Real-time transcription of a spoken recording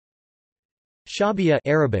Shabiyah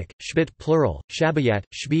Arabic, shbit plural, Shabiyat,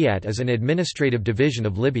 Shbiyat is an administrative division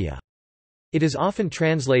of Libya. It is often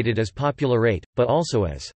translated as popularate, but also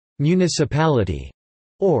as municipality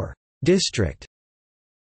or district.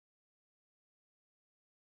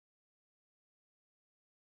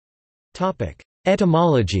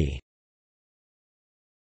 Etymology.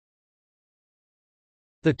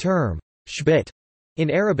 The term shbit in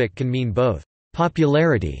Arabic can mean both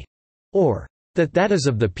popularity or that is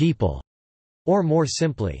of the people, or more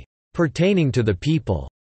simply, pertaining to the people.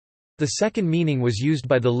 The second meaning was used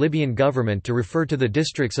by the Libyan government to refer to the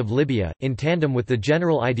districts of Libya, in tandem with the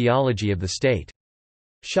general ideology of the state.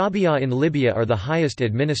 Shabiyah in Libya are the highest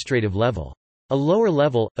administrative level. A lower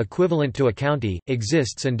level, equivalent to a county,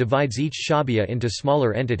 exists and divides each Shabiyah into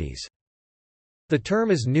smaller entities. The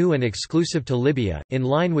term is new and exclusive to Libya, in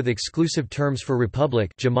line with exclusive terms for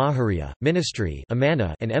republic, Jamahiriya, ministry,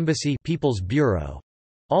 Amana, and embassy, People's Bureau,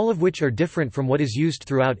 all of which are different from what is used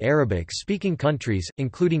throughout Arabic-speaking countries,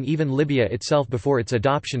 including even Libya itself before its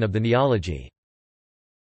adoption of the neology.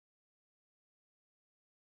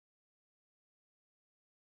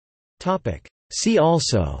 See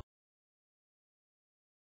also: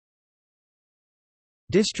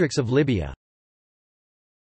 Districts of Libya.